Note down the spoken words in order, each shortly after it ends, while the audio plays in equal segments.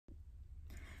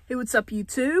Hey, what's up,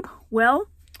 YouTube? Well,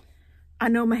 I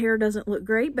know my hair doesn't look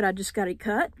great, but I just got it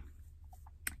cut.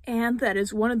 And that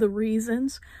is one of the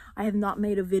reasons I have not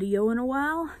made a video in a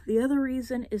while. The other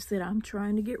reason is that I'm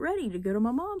trying to get ready to go to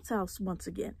my mom's house once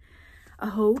again. I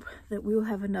hope that we will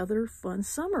have another fun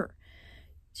summer,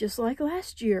 just like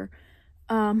last year,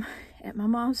 at my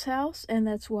mom's house. And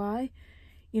that's why,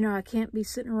 I can't be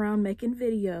sitting around making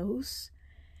videos.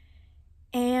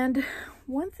 And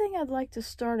one thing I'd like to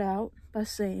start out by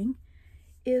saying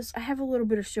is I have a little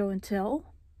bit of show and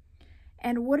tell.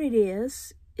 And what it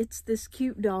is, it's this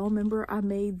cute doll. Remember, I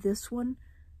made this one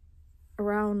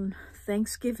around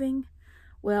Thanksgiving?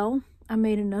 Well, I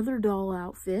made another doll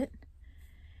outfit.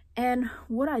 And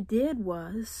what I did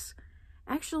was,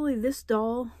 actually this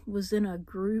doll was in a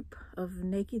group of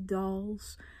naked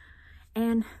dolls.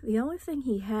 And the only thing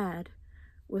he had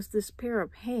was this pair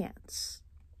of pants.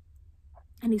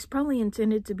 And he's probably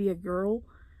intended to be a girl,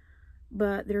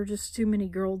 but there are just too many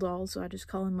girl dolls, so I just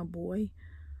call him a boy.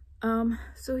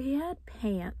 So he had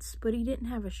pants, but he didn't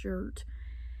have a shirt.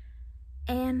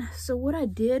 And so what I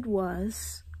did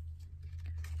was,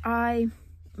 I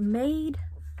made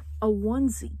a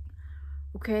onesie,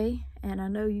 okay? And I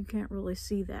know you can't really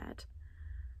see that.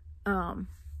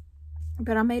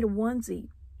 But I made a onesie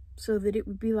so that it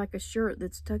would be like a shirt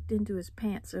that's tucked into his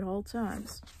pants at all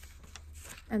times.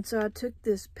 And so I took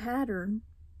this pattern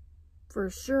for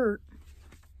a shirt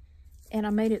and I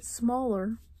made it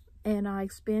smaller and I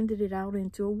expanded it out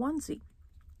into a onesie.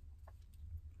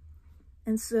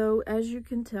 And so as you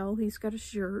can tell, he's got a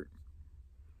shirt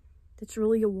that's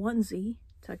really a onesie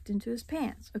tucked into his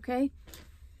pants, okay?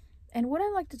 And what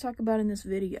I like to talk about in this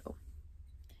video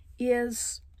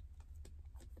is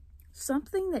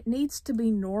something that needs to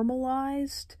be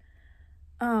normalized.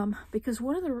 Because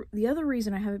one of the other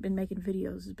reason I haven't been making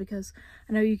videos is because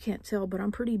I know you can't tell, but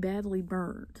I'm pretty badly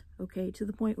burned, okay? To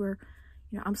the point where,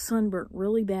 I'm sunburnt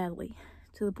really badly,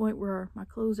 to the point where my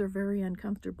clothes are very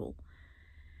uncomfortable.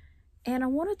 And I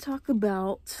want to talk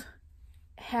about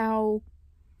how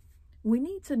we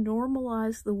need to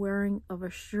normalize the wearing of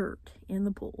a shirt in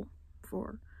the pool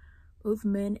for both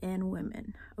men and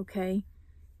women, okay?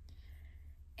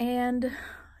 And,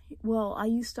 well, I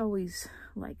used to always,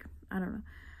 I don't know,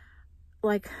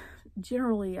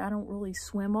 generally I don't really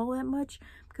swim all that much,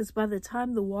 because by the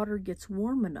time the water gets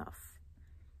warm enough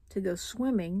to go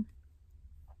swimming,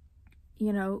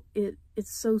 it's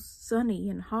so sunny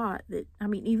and hot that,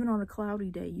 even on a cloudy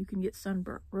day, you can get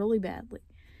sunburnt really badly.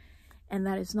 And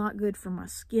that is not good for my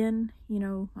skin.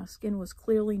 My skin was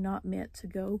clearly not meant to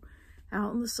go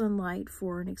out in the sunlight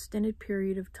for an extended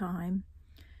period of time.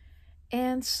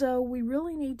 And so we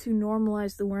really need to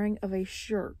normalize the wearing of a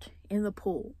shirt in the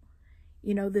pool.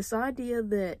 This idea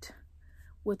that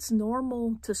what's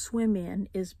normal to swim in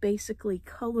is basically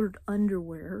colored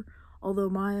underwear, although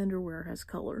my underwear has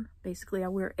color. Basically, I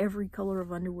wear every color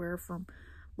of underwear from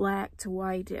black to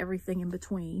white to everything in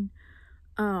between.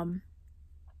 We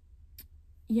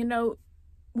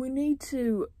need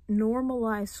to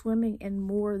normalize swimming in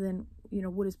more than,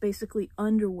 what is basically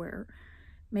underwear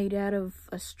made out of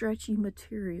a stretchy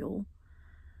material,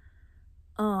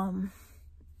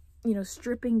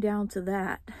 stripping down to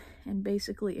that and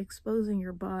basically exposing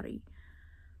your body.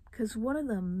 Because one of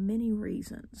the many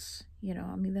reasons,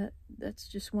 that's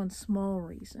just one small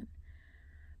reason,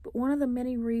 but one of the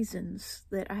many reasons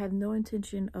that I have no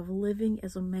intention of living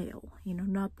as a male,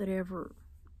 not that I ever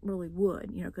really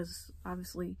would, because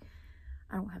obviously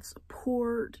I don't have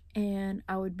support, and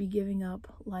I would be giving up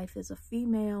life as a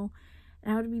female.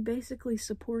 And I would be basically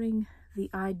supporting the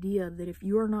idea that if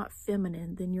you're not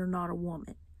feminine, then you're not a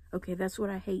woman. Okay, that's what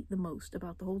I hate the most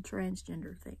about the whole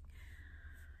transgender thing.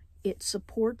 It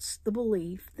supports the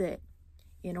belief that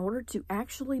in order to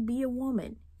actually be a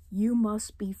woman, you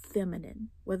must be feminine,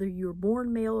 whether you're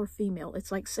born male or female.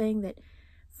 It's like saying that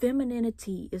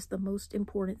femininity is the most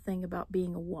important thing about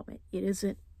being a woman. It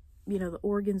isn't, the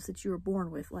organs that you were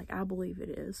born with, like I believe it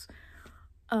is.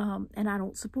 And I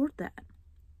don't support that.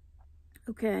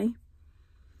 Okay.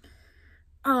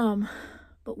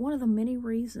 But one of the many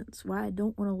reasons why I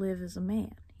don't want to live as a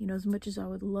man, as much as I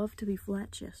would love to be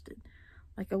flat-chested,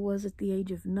 like I was at the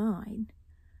age of 9,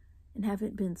 and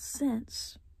haven't been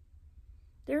since,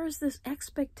 there is this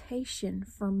expectation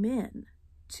for men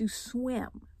to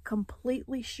swim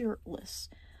completely shirtless,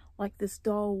 like this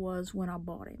doll was when I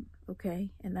bought him,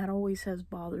 okay? And that always has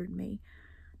bothered me.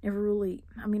 Never really,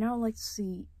 I don't like to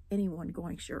see anyone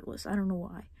going shirtless. I don't know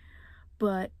why.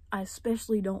 But I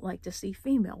especially don't like to see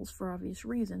females for obvious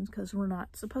reasons, because we're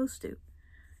not supposed to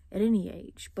at any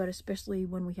age, but especially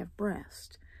when we have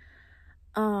breasts.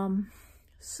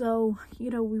 So,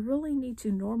 we really need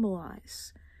to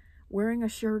normalize wearing a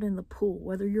shirt in the pool,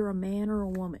 whether you're a man or a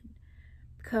woman.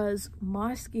 Because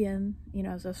my skin, you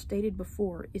know, as I've stated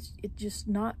before, it just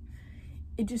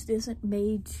isn't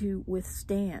made to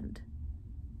withstand,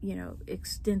 you know,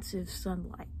 extensive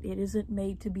sunlight. It isn't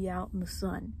made to be out in the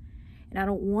sun. And I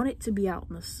don't want it to be out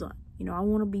in the sun. You know, I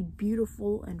want to be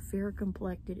beautiful and fair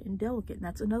complected and delicate. And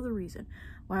that's another reason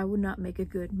why I would not make a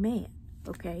good man,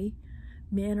 okay?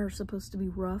 Men are supposed to be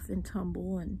rough and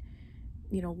tumble and,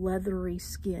 you know, leathery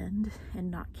skinned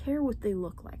and not care what they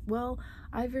look like. Well,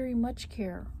 I very much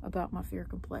care about my fair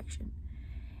complexion.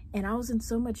 And I was in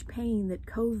so much pain that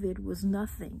COVID was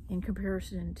nothing in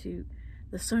comparison to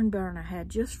the sunburn I had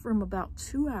just from about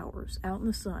 2 hours out in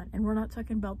the sun. And we're not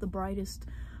talking about the brightest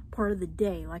part of the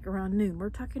day, like around noon. We're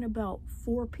talking about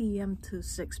 4 p.m. to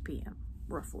 6 p.m.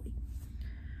 roughly.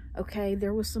 Okay,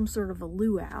 there was some sort of a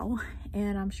luau,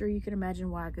 and I'm sure you can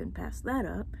imagine why I couldn't pass that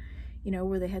up, you know,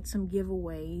 where they had some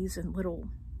giveaways and little,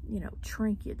 you know,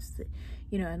 trinkets that,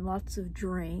 you know, and lots of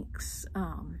drinks.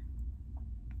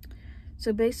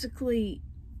 So basically,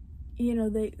 you know,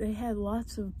 they had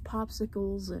lots of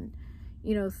popsicles and,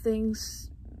 you know,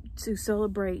 things to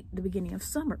celebrate the beginning of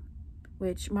summer,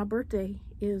 which my birthday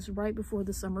is right before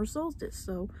the summer solstice.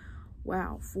 So,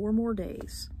 wow, 4 more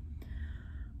days.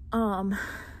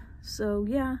 So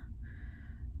yeah,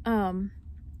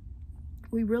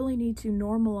 we really need to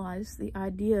normalize the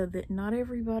idea that not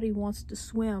everybody wants to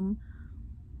swim,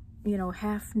 you know,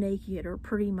 half naked or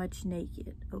pretty much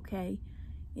naked, okay?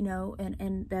 You know,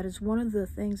 and that is one of the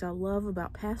things I love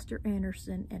about Pastor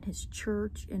Anderson and his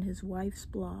church and his wife's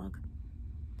blog,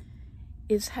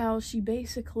 is how she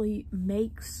basically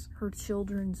makes her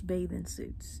children's bathing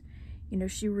suits. You know,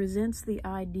 she resents the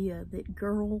idea that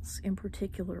girls in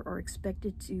particular are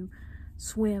expected to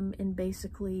swim in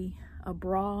basically a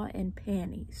bra and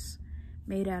panties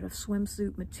made out of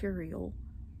swimsuit material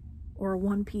or a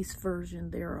one-piece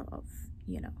version thereof,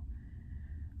 you know.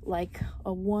 Like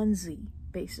a onesie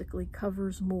basically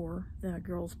covers more than a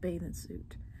girl's bathing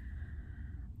suit.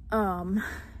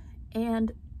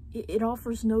 And it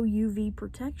offers no UV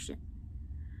protection.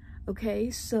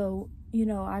 Okay, so, you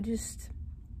know, I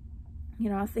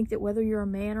think that whether you're a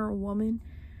man or a woman,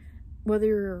 whether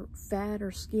you're fat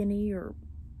or skinny or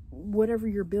whatever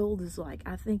your build is like,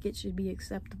 I think it should be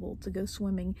acceptable to go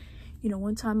swimming. You know,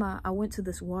 one time I went to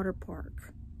this water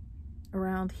park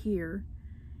around here,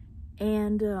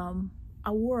 and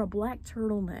I wore a black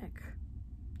turtleneck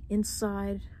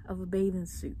inside of a bathing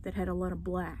suit that had a lot of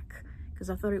black because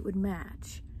I thought it would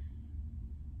match.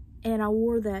 And I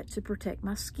wore that to protect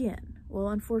my skin. Well,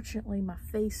 unfortunately, my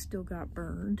face still got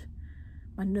burned,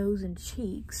 my nose and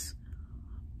cheeks,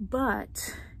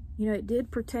 but, you know, it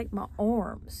did protect my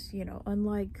arms, you know,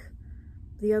 unlike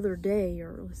the other day,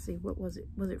 or let's see, what was it?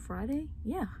 Was it Friday?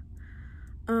 Yeah.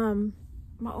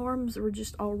 My arms were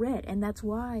just all red, and that's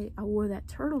why I wore that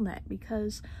turtleneck,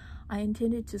 because I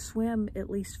intended to swim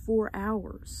at least 4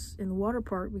 hours in the water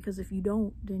park, because if you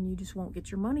don't, then you just won't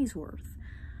get your money's worth.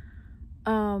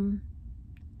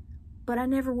 But I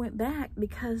never went back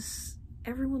because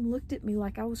everyone looked at me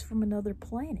like I was from another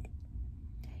planet,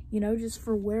 you know, just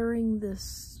for wearing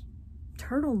this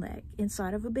turtleneck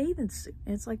inside of a bathing suit.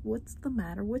 And it's like, what's the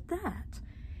matter with that?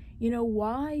 You know,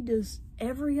 why does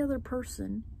every other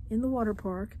person in the water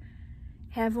park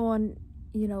have on,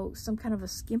 you know, some kind of a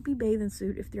skimpy bathing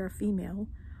suit if they're a female,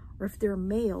 or if they're a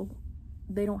male,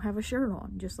 they don't have a shirt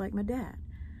on, just like my dad.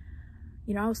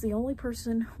 You know, I was the only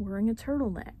person wearing a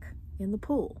turtleneck in the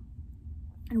pool.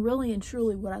 And really and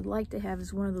truly, what I'd like to have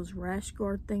is one of those rash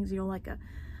guard things, you know, like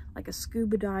a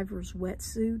scuba diver's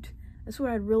wetsuit. That's what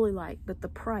I'd really like, but the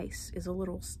price is a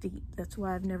little steep. That's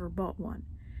why I've never bought one.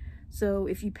 So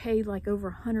if you paid like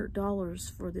over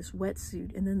 $100 for this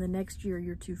wetsuit, and then the next year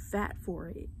you're too fat for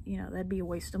it, you know, that'd be a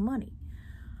waste of money.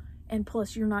 And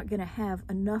plus, you're not going to have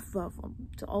enough of them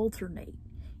to alternate.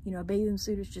 You know, a bathing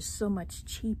suit is just so much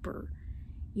cheaper.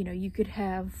 You know, you could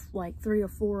have like 3 or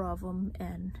 4 of them,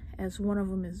 and as one of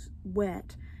them is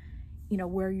wet, you know,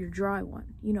 wear your dry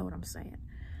one. You know what I'm saying?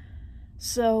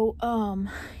 So,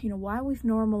 you know, why we've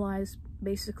normalized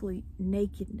basically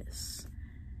nakedness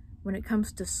when it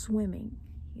comes to swimming,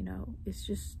 you know, it's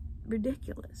just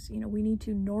ridiculous. You know, we need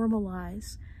to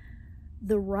normalize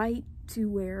the right to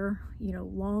wear, you know,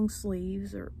 long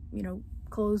sleeves or, you know,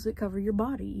 clothes that cover your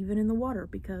body, even in the water,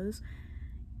 because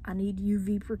I need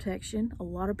UV protection. A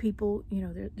lot of people, you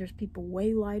know, there's people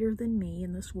way lighter than me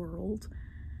in this world,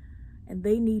 and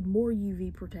they need more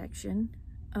UV protection.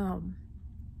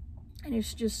 And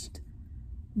it's just,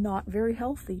 not very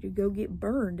healthy to go get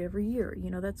burned every year. You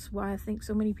know, that's why I think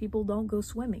so many people don't go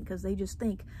swimming, because they just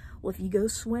think, well, if you go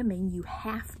swimming, you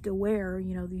have to wear,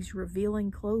 you know, these revealing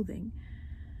clothing,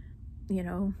 you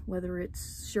know, whether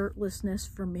it's shirtlessness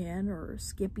for men or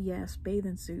skimpy ass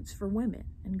bathing suits for women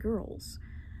and girls.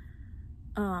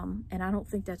 And I don't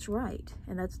think that's right.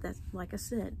 And that's like I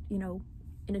said, you know,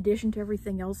 in addition to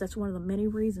everything else, that's one of the many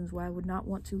reasons why I would not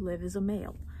want to live as a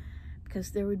male.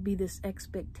 Because there would be this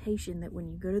expectation that when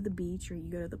you go to the beach or you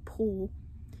go to the pool,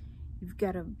 you've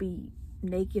got to be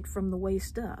naked from the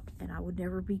waist up. And I would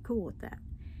never be cool with that.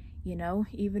 You know,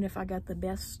 even if I got the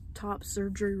best top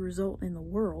surgery result in the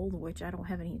world, which I don't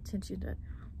have any intention to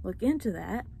look into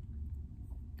that,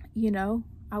 you know,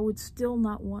 I would still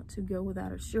not want to go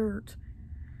without a shirt,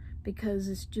 because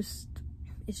it's just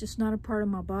not a part of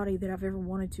my body that I've ever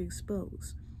wanted to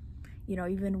expose. You know,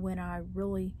 even when I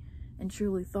really and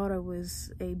truly thought I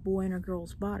was a boy in a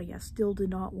girl's body, I still did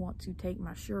not want to take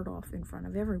my shirt off in front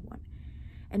of everyone.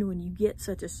 And when you get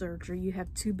such a surgery, you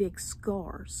have 2 big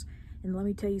scars. And let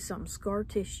me tell you something, scar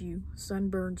tissue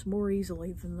sunburns more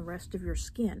easily than the rest of your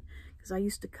skin. Because I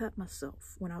used to cut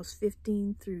myself when I was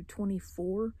 15 through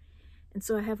 24. And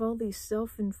so I have all these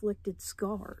self-inflicted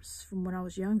scars from when I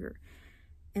was younger.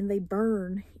 And they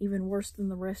burn even worse than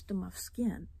the rest of my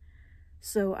skin.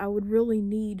 So I would really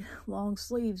need long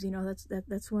sleeves. You know,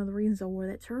 that's one of the reasons I wore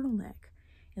that turtleneck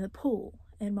in the pool.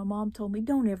 And my mom told me,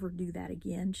 don't ever do that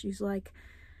again. She's like,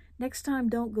 next time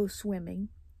don't go swimming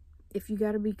if you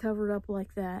got to be covered up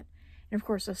like that. And of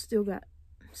course I still got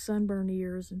sunburned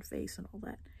ears and face and all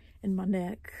that, and my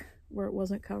neck where it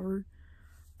wasn't covered.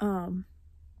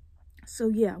 So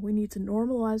yeah, we need to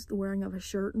normalize the wearing of a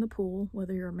shirt in the pool,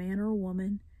 whether you're a man or a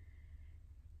woman.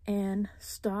 And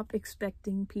stop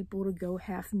expecting people to go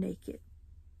half naked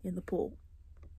in the pool.